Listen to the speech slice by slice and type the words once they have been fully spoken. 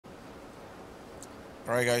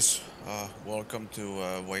Alright guys, welcome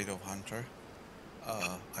to Weight of Hunter.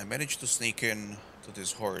 I managed to sneak in to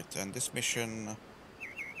this horde, and this mission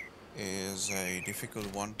is a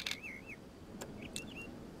difficult one,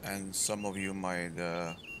 and some of you might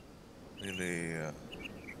really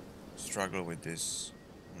struggle with this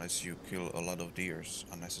unless you kill a lot of deers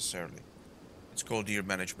unnecessarily. It's called deer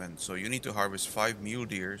management, so you need to harvest 5 mule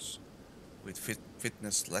deers with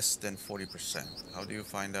fitness less than 40%. How do you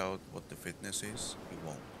find out what the fitness is? You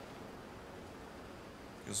won't,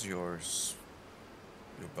 because your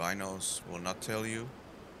binos will not tell you.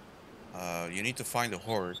 You need to find a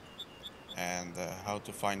horde, and how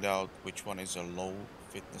to find out which one is a low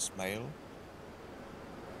fitness male.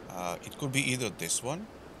 It could be either this one,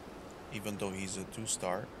 even though he's a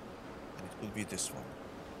 2-star, and it could be this one.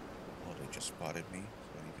 Oh, they just spotted me,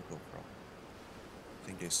 so I need to go from. I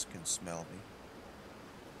think they can smell me.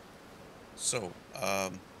 So,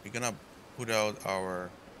 we're gonna put out our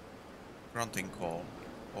grunting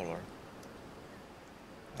caller.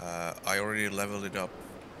 I already leveled it up.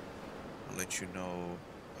 I'll let you know.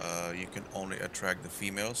 You can only attract the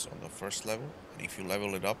females on the first level, and if you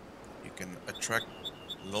level it up, you can attract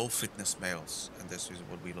low fitness males, and this is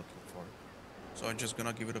what we're looking for. So I'm just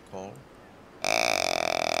gonna give it a call.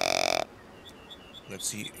 Let's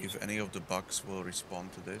see if any of the bucks will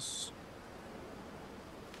respond to this.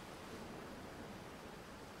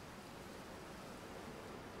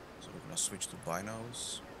 So we're gonna switch to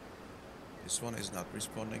binos. This one is not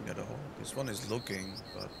responding at all. This one is looking,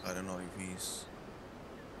 but I don't know if he's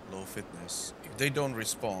low fitness. If they don't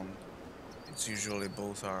respond, it's usually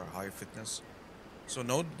both are high fitness. So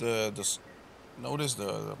notice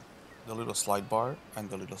the little slide bar and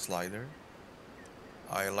the little slider.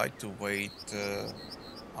 I like to wait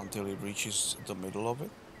until it reaches the middle of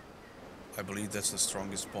it. I believe that's the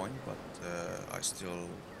strongest point, but I still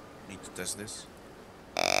need to test this.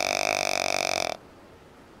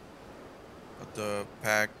 But the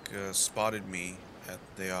pack spotted me, and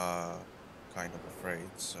they are kind of afraid,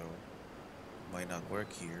 so it might not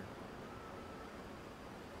work here.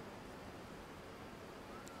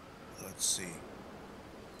 Let's see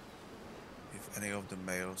if any of the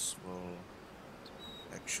males will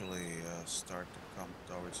actually start to come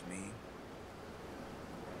towards me.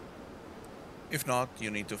 If not,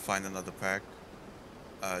 you need to find another pack.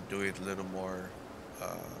 Do it a little more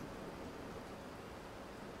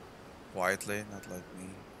quietly, not like me,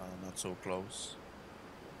 not so close.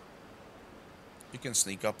 You can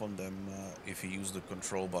sneak up on them if you use the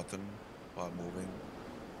control button while moving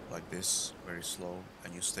like this, very slow,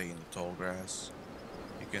 and you stay in the tall grass.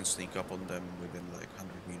 You can sneak up on them within like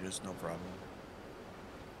 100 meters, no problem.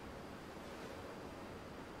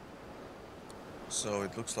 So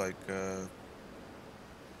it looks like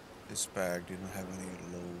this bag didn't have any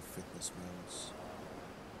low fitness males.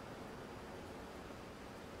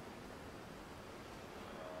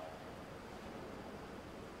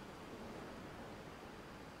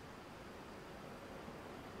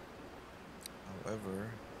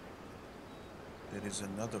 However, there is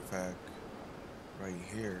another pack right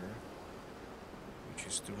here, which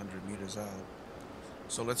is 200 meters out.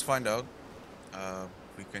 So let's find out.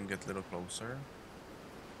 We can get a little closer.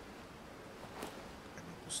 I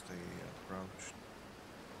need to stay crouched.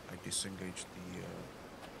 I disengage the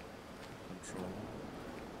control.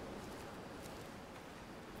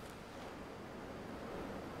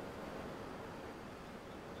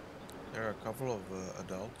 There are a couple of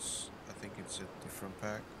adults. I think it's a different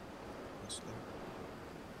pack, honestly.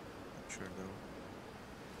 Not sure though.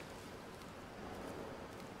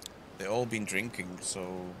 They all been drinking,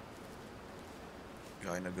 so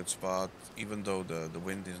yeah, in a good spot. Even though the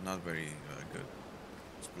wind is not very good,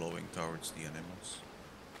 it's blowing towards the animals,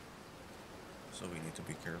 so we need to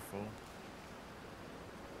be careful.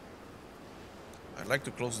 I'd like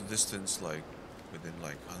to close the distance, like within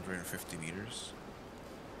like 150 meters.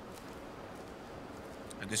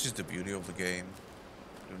 And this is the beauty of the game.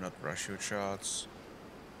 Do not rush your shots.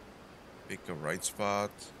 Pick a right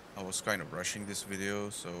spot. I was kind of rushing this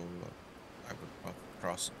video, so I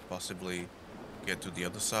would possibly get to the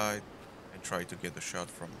other side and try to get a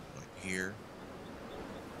shot from like here.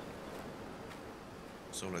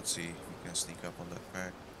 So let's see if we can sneak up on that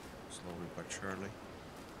pack slowly but surely.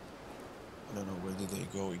 I don't know where did they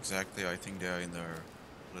go exactly. I think they are in their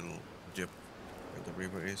little dip where the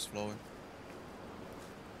river is flowing.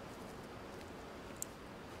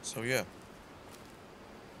 So yeah,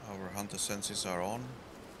 our hunter senses are on.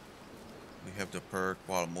 We have the perk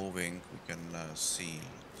while moving. We can see,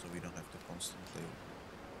 so we don't have to constantly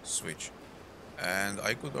switch. And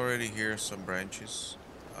I could already hear some branches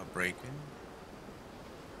breaking.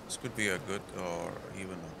 This could be a good or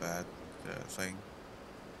even a bad thing.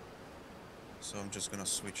 So I'm just gonna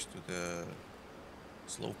switch to the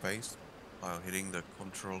slow pace while hitting the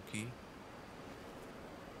control key.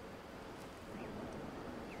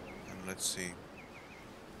 And let's see.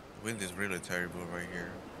 The wind is really terrible right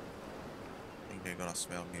here. I think they're gonna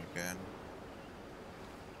smell me again.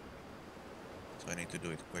 So I need to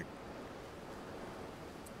do it quick.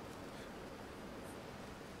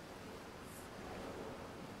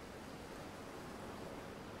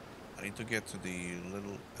 I need to get to the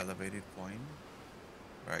little elevated point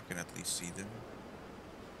where I can at least see them.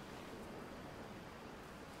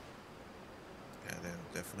 Yeah, they're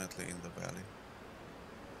definitely in the valley.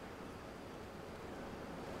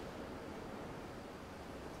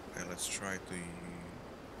 Okay, let's try to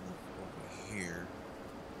move over here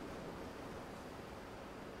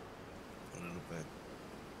a little bit.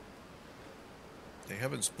 They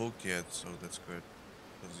haven't spooked yet, so that's good,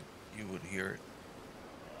 because you would hear it.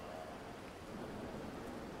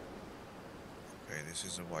 Okay, this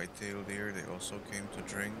is a white-tailed deer. They also came to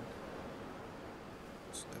drink,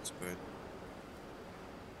 so that's good.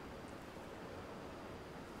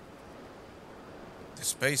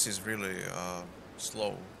 This pace is really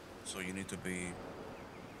slow, so you need to be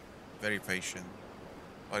very patient.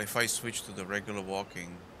 But if I switch to the regular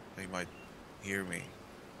walking, they might hear me.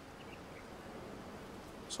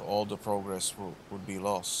 So all the progress would be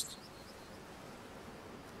lost.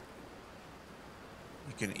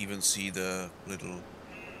 You can even see the little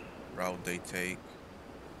route they take.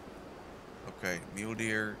 Okay, mule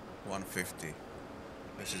deer 150.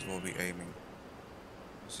 This is what we're aiming.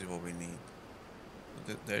 This is what we need.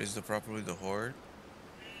 There is probably the horde.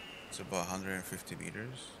 It's about 150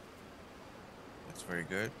 meters. That's very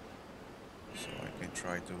good. So I can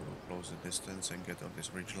try to close the distance and get on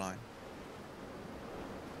this ridge line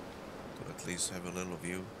to at least have a little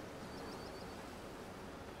view.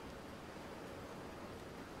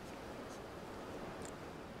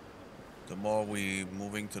 The more we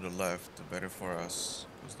moving to the left, the better for us,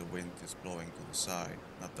 because the wind is blowing to the side,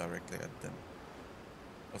 not directly at them.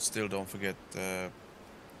 But still, don't forget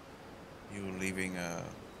you leaving a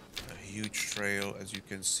huge trail. As you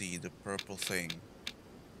can see, the purple thing.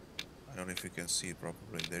 I don't know if you can see it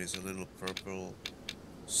properly. There is a little purple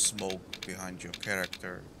smoke behind your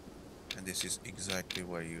character, and this is exactly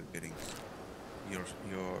where you're getting your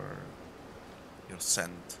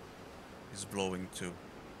scent is blowing to.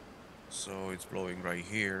 So it's blowing right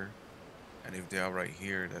here, and if they are right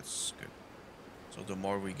here, that's good. So the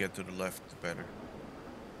more we get to the left, the better.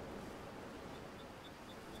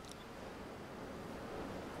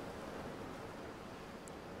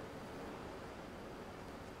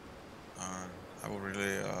 I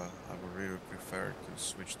would really prefer to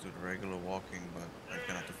switch to the regular walking, but I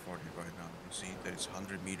cannot afford it right now. You see, that it's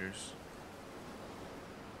 100 meters.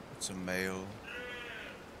 It's a male,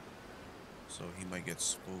 so he might get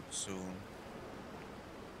spooked soon.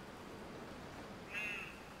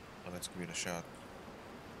 But let's give it a shot.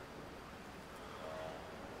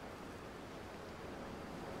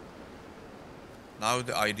 Now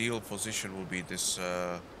the ideal position will be this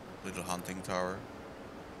little hunting tower.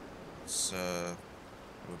 It's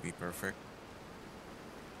would be perfect.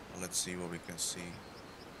 Let's see what we can see.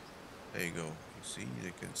 There you go. You see,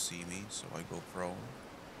 they can see me, so I go prone.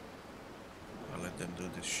 I let them do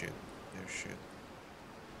this shit. Their shit.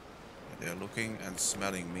 Yeah, they're looking and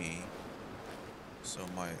smelling me, so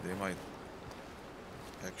they might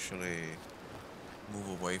actually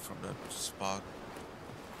move away from that spot.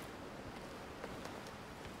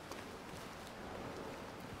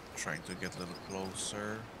 Trying to get a little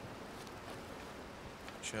closer.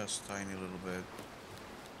 Just tiny little bit.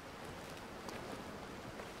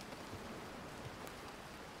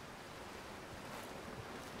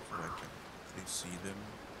 So I can at least see them.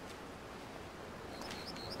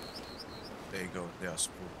 There you go, they are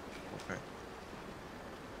spooked. Okay.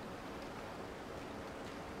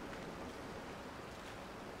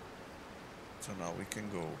 So now we can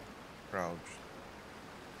go crouch.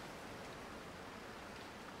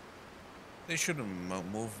 They shouldn't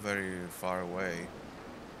move very far away.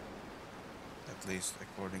 At least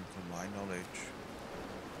according to my knowledge.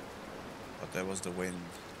 But that was the wind.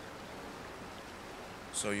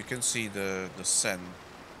 So you can see the scent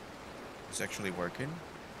is actually working.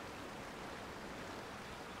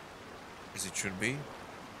 As it should be.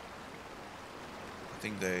 I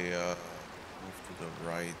think they moved to the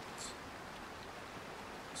right.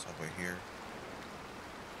 It's over here.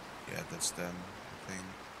 Yeah, that's them, I think.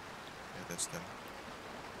 Yeah, that's them.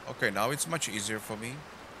 Okay, now it's much easier for me.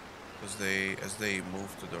 Because as they move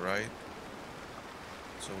to the right.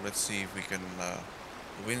 So let's see if we can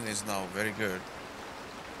The wind is now very good,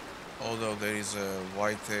 although there is a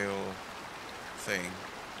whitetail thing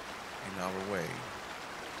in our way.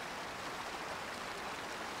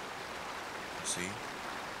 See?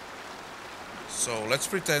 So let's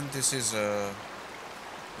pretend this is a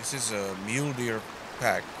mule deer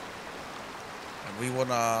pack, and we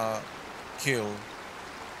wanna kill.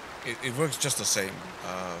 It works just the same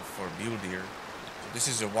for mule deer. So this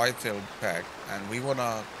is a whitetail pack, and we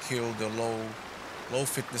wanna kill the low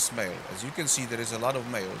fitness male. As you can see, there is a lot of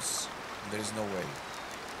males, and there is no way.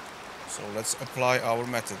 So let's apply our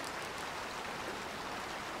method.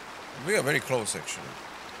 We are very close actually.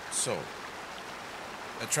 So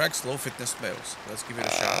attracts low fitness males. Let's give it a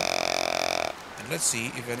shot. And let's see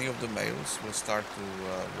if any of the males will start to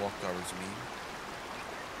walk towards me.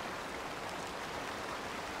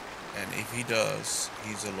 And if he does,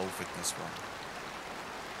 he's a low fitness one.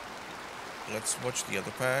 Let's watch the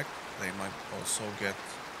other pack. They might also get...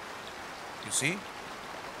 You see?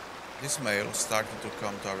 This male started to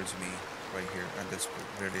come towards me right here, and that's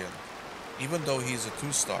brilliant. Even though he's a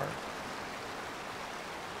 2-star,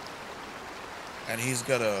 and he's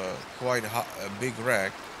got a quite a big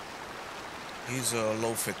rack, he's a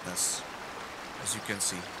low fitness, as you can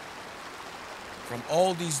see. From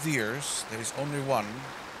all these deers, there is only one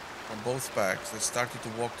from both packs that started to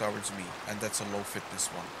walk towards me, and that's a low fitness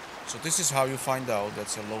one. So this is how you find out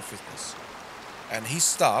that's a low fitness. And he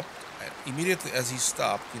stopped. Immediately as he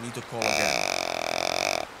stopped, you need to call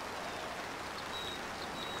again.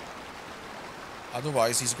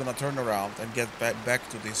 Otherwise, he's gonna turn around and get back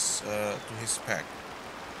to this to his pack.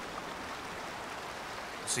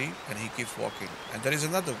 See, and he keeps walking. And there is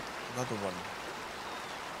another one.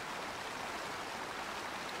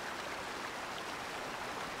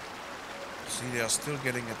 See, they are still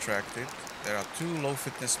getting attracted. There are 2 low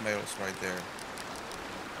fitness males right there.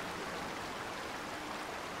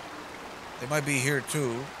 They might be here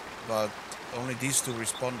too, but only these 2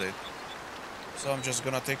 responded. So I'm just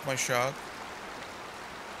gonna take my shot.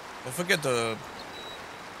 Don't forget the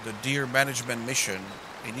deer management mission.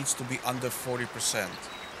 It needs to be under 40%.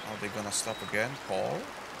 Are they gonna stop again? Call.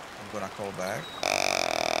 I'm gonna call back.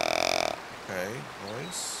 Okay,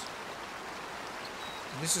 boys.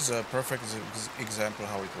 This is a perfect example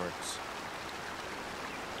how it works.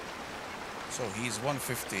 So he's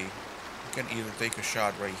 150. You can either take a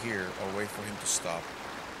shot right here or wait for him to stop.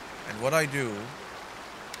 And what I do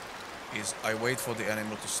is I wait for the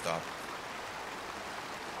animal to stop.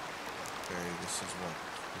 Okay, this is what?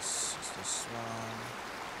 This is this one.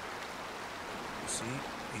 You see,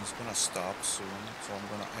 he's gonna stop soon, so I'm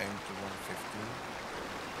gonna aim to 150.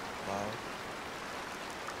 Wow.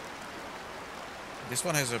 This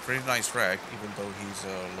one has a pretty nice rack, even though he's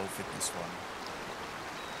a low fitness one.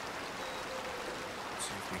 Let's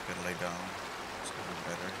see if we can lay down. It's a little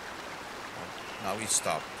better. Oh, now he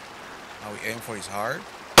stopped. Now we aim for his heart,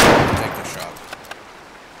 take the shot.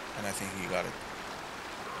 And I think he got it.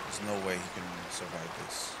 There's no way he can survive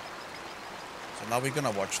this. So now we're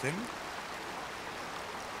gonna watch them.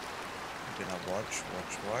 We're gonna watch.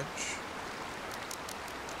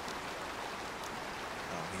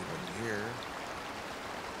 Now he went here.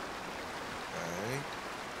 Okay.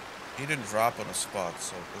 He didn't drop on a spot,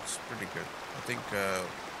 so that's pretty good. I think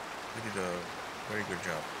we did a very good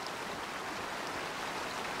job.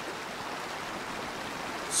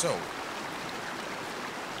 So,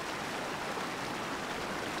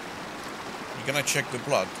 we're gonna check the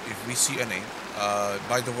blood if we see any.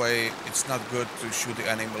 By the way, it's not good to shoot the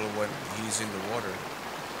animal when he's in the water,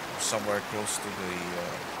 somewhere close to the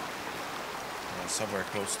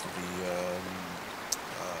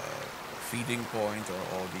feeding point or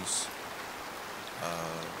all these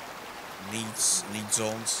need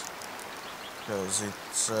zones, because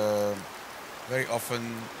it's very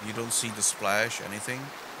often you don't see the splash, anything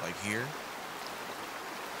like here.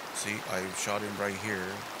 See, I shot him right here.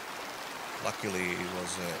 Luckily, it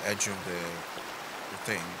was the edge of the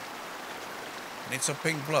thing. And it's a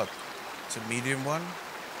pink blood. It's a medium one.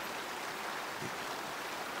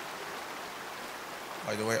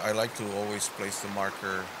 By the way, I like to always place the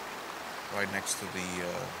marker right next to the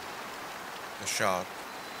shot.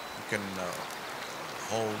 You can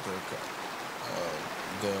hold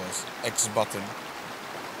the X button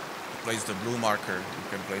to place the blue marker. You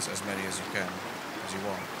can place as many as you can, as you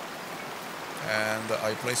want. And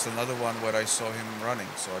I placed another one where I saw him running,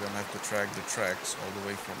 so I don't have to track the tracks all the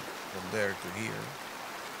way from there to here.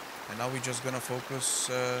 And now we're just gonna focus.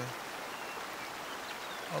 Oh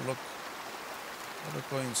look, what a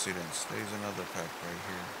coincidence! There is another pack right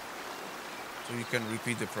here, so you can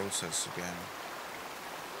repeat the process again.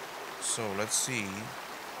 So let's see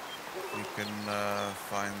we can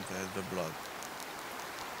find the blood.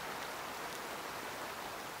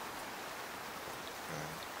 Okay.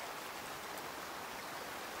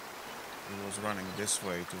 He was running this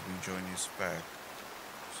way to rejoin his pack,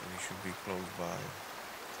 so he should be close by.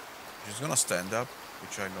 He's gonna stand up,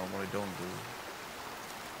 which I normally don't do,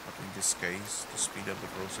 but in this case, to speed up the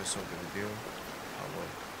process of the video, I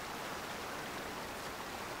will.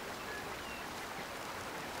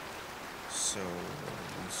 So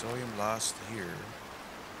we saw him last here.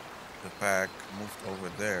 The pack moved over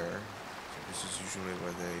there. So this is usually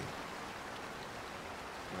where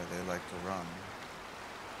they like to run.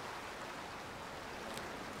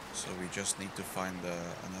 So we just need to find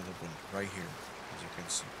another one right here, as you can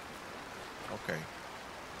see. Okay.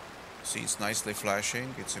 See, it's nicely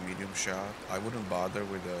flashing. It's a medium shot. I wouldn't bother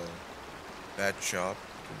with a bad shot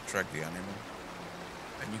to track the animal.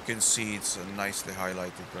 And you can see it's nicely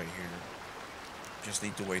highlighted right here. Just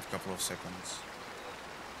need to wait a couple of seconds.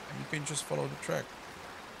 And you can just follow the track.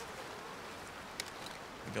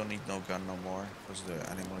 You don't need no gun no more, because the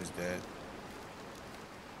animal is dead.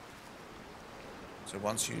 So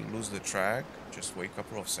once you lose the track, just wait a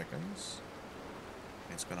couple of seconds.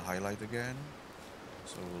 It's gonna highlight again.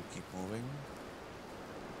 So we'll keep moving.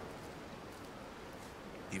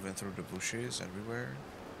 Even through the bushes, everywhere.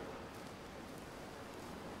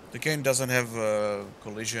 The game doesn't have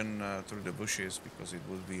collision through the bushes, because it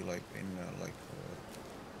would be like in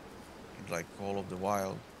Call of the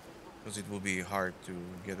Wild, because it will be hard to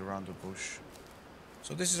get around the bush.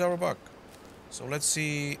 So this is our buck. So let's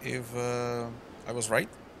see if I was right.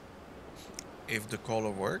 If the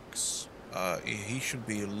collar works, he should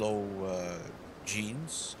be a low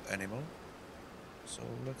genes animal. So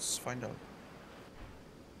let's find out.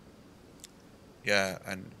 Yeah,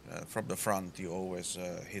 and from the front you always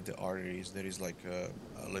hit the arteries. There is like a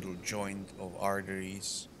little joint of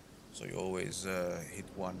arteries, so you always hit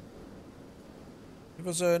one. It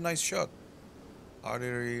was a nice shot.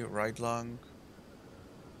 Artery, right lung.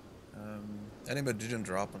 Animal didn't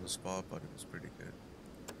drop on the spot, but it was pretty good.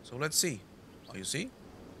 So let's see. Oh, you see?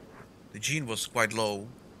 The gene was quite low,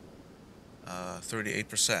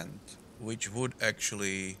 38%, which would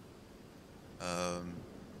actually um,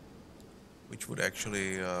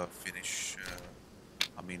 finish.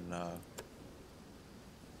 I mean,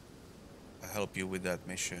 help you with that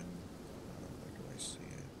mission. Where do I see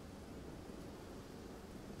it?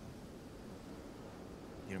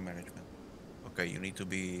 Gear management. Okay, you need to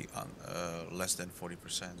be on less than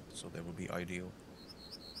 40%, so that would be ideal.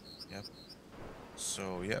 Yep.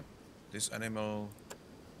 So yep, this animal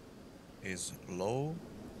is low.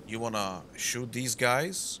 You wanna shoot these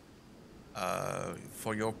guys.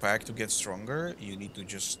 For your pack to get stronger, you need to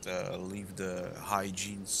just leave the high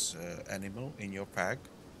genes animal in your pack.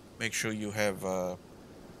 Make sure you have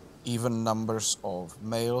even numbers of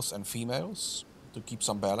males and females to keep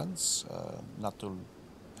some balance, not to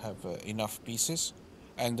have enough pieces.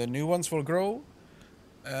 And the new ones will grow,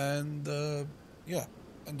 and yeah,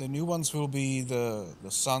 and the new ones will be the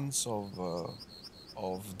sons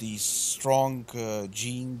of these strong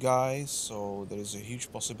gene guys. So there is a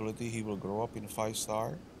huge possibility he will grow up in a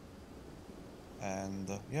 5-star. And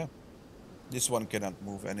yeah, this one cannot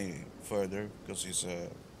move any further because he's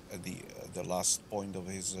at the last point of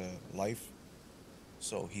his life.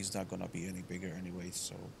 So he's not gonna be any bigger anyway.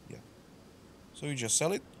 So yeah, so you just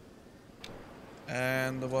sell it,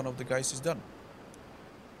 and one of the guys is done.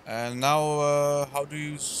 And now, how do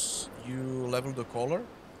you level the collar?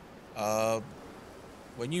 Uh,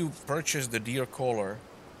 when you purchase the deer collar,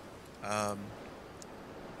 um,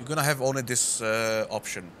 you're gonna have only this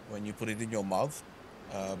option when you put it in your mouth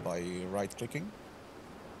by right clicking.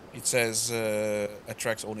 It says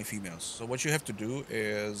attracts only females. So what you have to do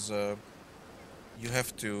is you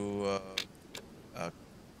have to uh,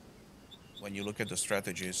 when you look at the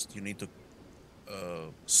strategist, you need to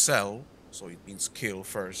sell. So it means kill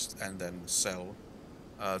first and then sell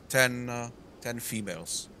 10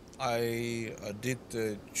 females. I did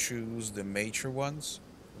choose the mature ones,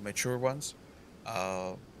 because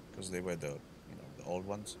they were the old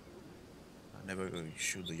ones. I never really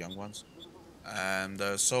shoot the young ones, and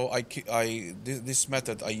so this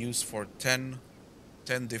method I use for 10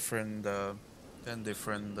 different 10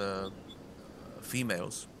 different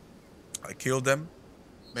females. I kill them,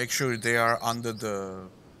 make sure they are under the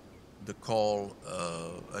call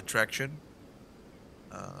attraction,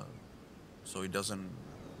 uh, so it doesn't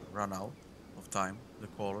run out of time, the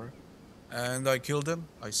caller. And I kill them,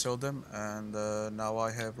 I sell them, and now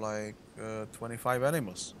I have like 25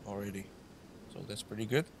 animals already. So that's pretty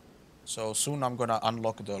good. So soon I'm gonna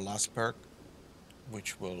unlock the last perk,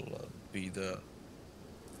 which will be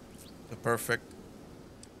the perfect.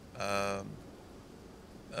 Um,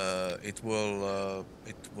 I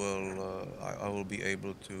will be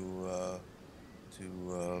able to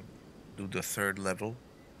do the third level,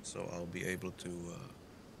 so I'll be able to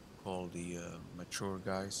call the mature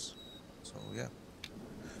guys. So yeah.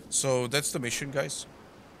 So that's the mission, guys.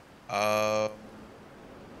 Um,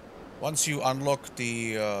 once you unlock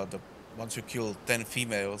the once you kill 10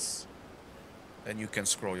 females, then you can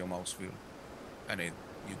scroll your mouse wheel, and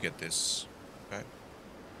you get this. Okay.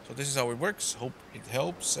 So this is how it works. Hope it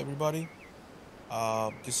helps everybody.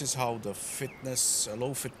 This is how the fitness,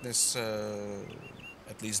 low fitness,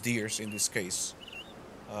 at least deers in this case,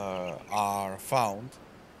 are found.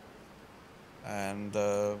 And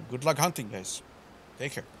good luck hunting, guys.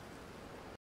 Take care.